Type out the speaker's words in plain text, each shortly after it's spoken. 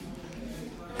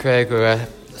Craig, we were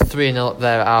 3-0 up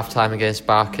there at half-time against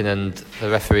Barking and the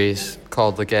referees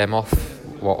called the game off.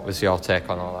 What was your take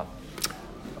on all that?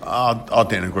 I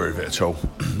didn't agree with it at all.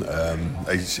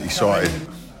 He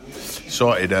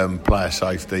cited player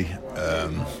safety.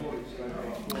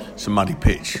 It's a muddy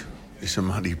pitch.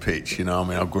 You know. I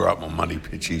mean, I grew up on muddy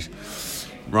pitches.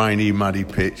 Rainy, muddy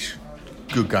pitch.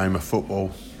 Good game of football.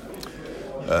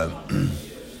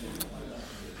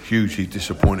 Hugely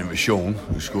disappointing for Sean,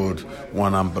 who scored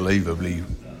one unbelievably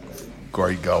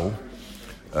great goal.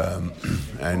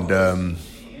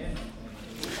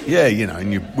 Yeah, you know,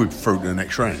 and we're through to the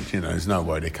next round. You know, there's no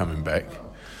way they're coming back,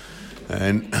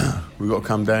 and we've got to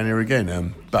come down here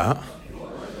again. But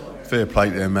fair play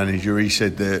to their manager. He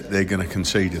said they're going to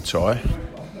concede a tie.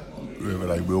 Whether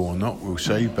they will or not, we'll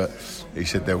see. But he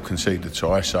said they'll concede the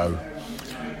tie. So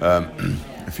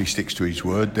if he sticks to his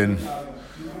word, then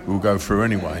we'll go through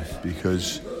anyway,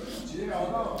 because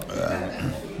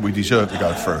we deserve to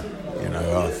go through. You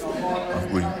know,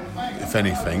 if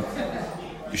anything,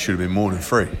 it should have been more than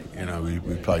 3. You know, we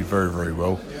played very, very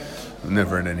well.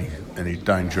 Never in any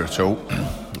danger at all.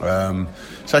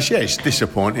 So yeah, it's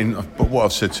disappointing. But what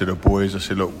I've said to the boys, I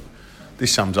said, look,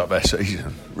 this sums up our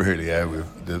season, really.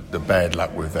 With the bad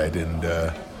luck we've had, and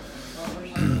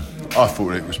I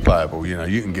thought it was playable. You know,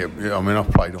 you can get. I mean,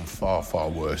 I've played on far, far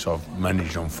worse. I've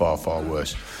managed on far, far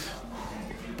worse.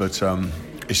 But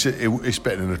it's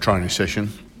better than a training session.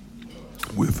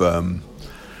 We've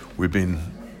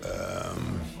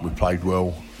played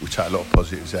well. We take a lot of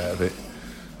positives out of it.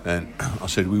 And I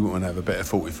said we wouldn't have a better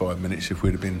 45 minutes if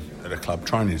we'd have been at a club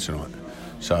training tonight.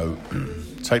 So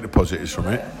take the positives from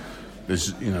it.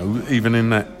 There's, you know, even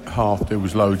in that half there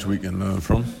was loads we can learn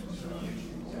from.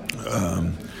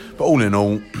 But all in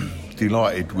all,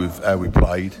 delighted with how we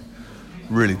played.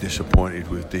 Really disappointed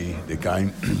with the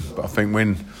game. But I think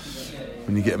when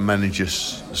you get a manager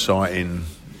citing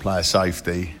player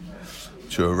safety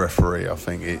to a referee, I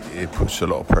think it puts a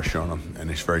lot of pressure on them, and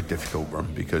it's very difficult for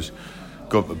them, because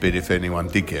God forbid if anyone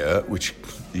did get hurt, which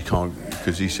you can't,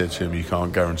 because he said to him you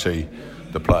can't guarantee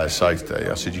the player's safety.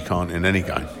 I said you can't in any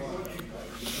game.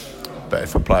 But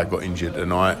if a player got injured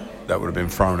tonight, that would have been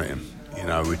thrown at him, you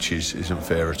know, which isn't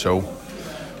fair at all.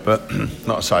 But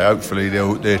like I say, hopefully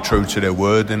they're true to their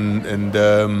word and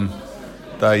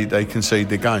they concede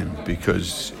the game,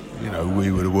 because, you know,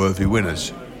 we were the worthy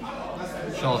winners.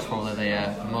 Shaw's probably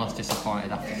the most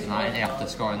disappointed after tonight, after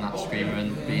scoring that screamer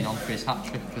and being on for his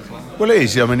hat-trick as well. Well, it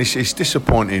is. I mean, it's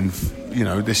disappointing. You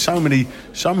know, there's so many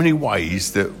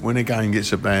ways that when a game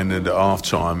gets abandoned at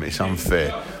half-time, it's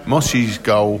unfair. Mossy's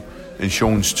goal and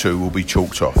Sean's 2 will be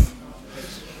chalked off.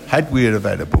 Had we had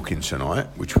a booking tonight,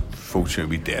 which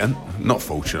fortunately we didn't, not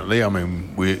fortunately, I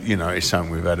mean, it's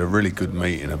something we've had a really good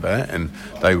meeting about, and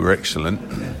they were excellent.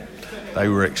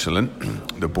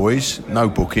 The boys, no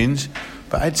bookings.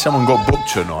 But had someone got booked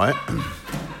tonight,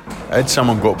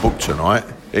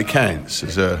 it counts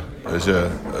as a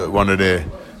one of their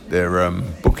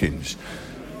bookings.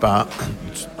 But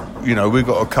you know, we've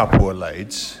got a couple of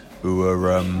lads who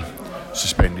are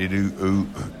suspended who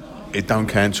it don't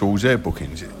count towards their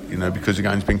bookings, you know, because the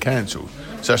game's been cancelled.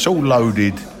 So it's all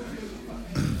loaded,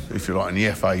 if you like, on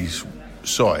the FA's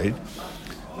side.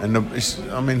 And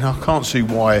I can't see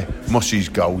why Mossy's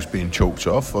goal's being chalked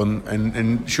off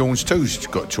and Sean's 2's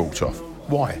got chalked off.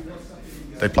 Why?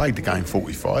 They played the game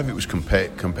 45. It was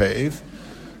competitive.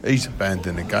 He's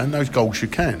abandoned the game. Those goals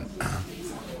should count,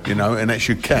 you know, and that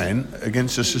should count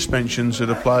against the suspensions of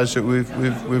the players that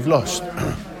we've lost.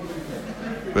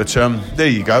 But there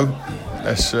you go.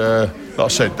 That's like I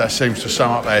said, that seems to sum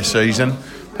up our season.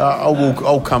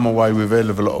 I'll come away with a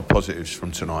hell of a lot of positives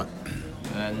from tonight.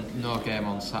 No game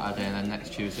on Saturday, and then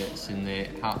next Tuesday it's in the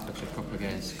Hertfordshire Cup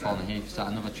against Corner Heath. Is that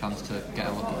another chance to get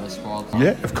a look at the squad?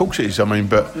 Yeah, of course it is. I mean,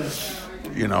 but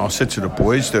you know, I said to the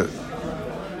boys that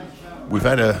we've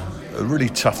had a really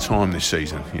tough time this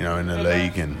season, you know, in the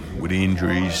league, and with the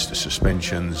injuries, the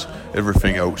suspensions,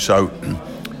 everything else. So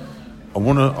I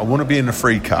want to be in the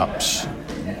 3 cups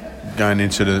going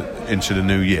into the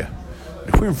new year.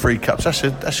 If we're in 3 cups,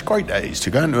 that's great. That is, to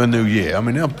go into a new year. I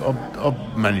mean,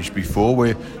 I've managed before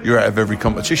where you're out of every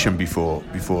competition before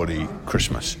the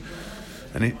Christmas,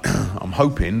 and I'm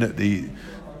hoping that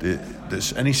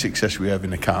that any success we have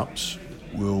in the cups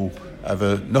will have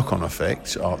a knock-on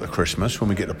effect after Christmas when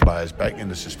we get the players back and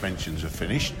the suspensions are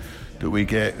finished. That we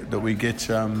get the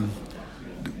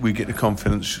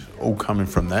confidence all coming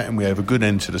from that, and we have a good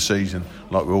end to the season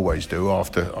like we always do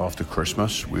after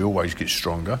Christmas. We always get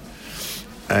stronger.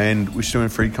 And we're still in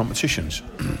 3 competitions.